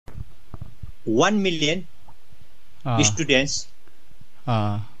1 million students.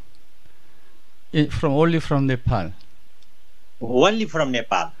 Only from Nepal. Only from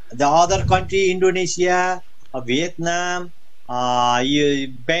Nepal. The other country, Indonesia, Vietnam,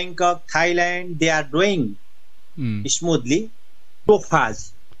 Bangkok, Thailand, they are doing smoothly, so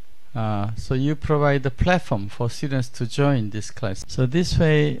fast. So you provide the platform for students to join this class. So this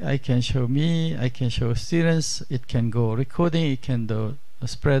way I can show I can show students, it can go recording, it can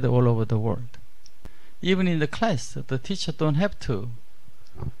spread all over the world. Even in the class, the teacher don't have to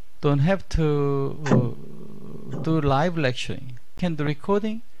do live lecturing. Can do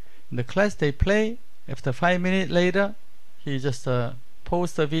recording. In the class they play. After 5 minutes later, he just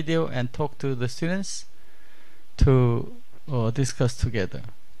post the video and talk to the students to discuss together.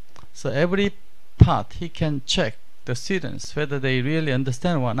 So every part he can check the students whether they really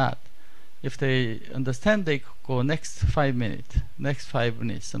understand or not. If they understand, they go next 5 minutes,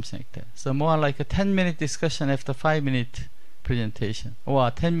 something like that. So more like a 10-minute discussion after 5-minute presentation, or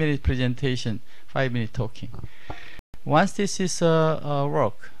a 10-minute presentation, 5-minute talking. Once this is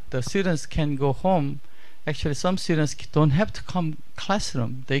work, the students can go home. Actually, some students don't have to come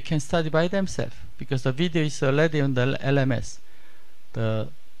classroom. They can study by themselves because the video is already on the LMS. The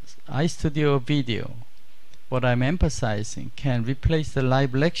iStudio video, what I'm emphasizing, can replace the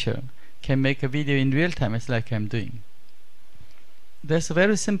live lecture, can make a video in real time, as like I'm doing. There's a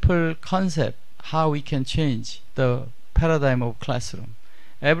very simple concept how we can change the paradigm of classroom.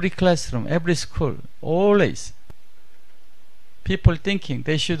 Every classroom, every school, always people thinking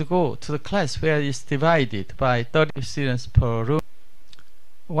they should go to the class where it's divided by 30 students per room.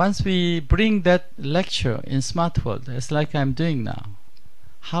 Once we bring that lecture in smart world, as like I'm doing now,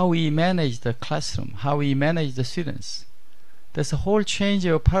 how we manage the classroom, how we manage the students, there's a whole change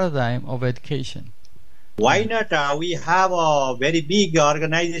of paradigm of education. Why not? We have a very big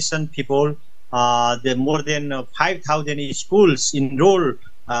organization, people, the more than 5,000 schools enrolled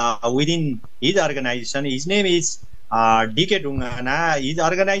within his organization. His name is DK Dungana. His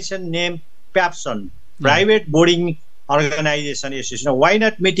organization name PAPSON, Private Boarding Organization Association. Why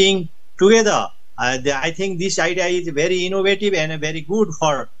not meeting together? I think this idea is very innovative and very good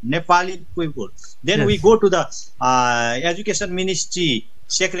for Nepali people. Then Yes. we go to the Education Ministry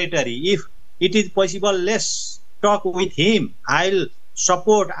Secretary. If it is possible, let's talk with him. I'll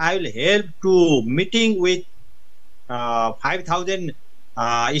support, I'll help to meeting with 5,000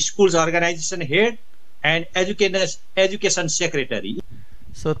 schools organization head and education secretary.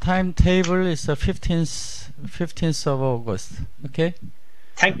 So timetable is the 15th of August. Okay?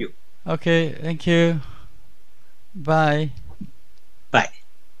 Thank you. Okay, thank you. Bye.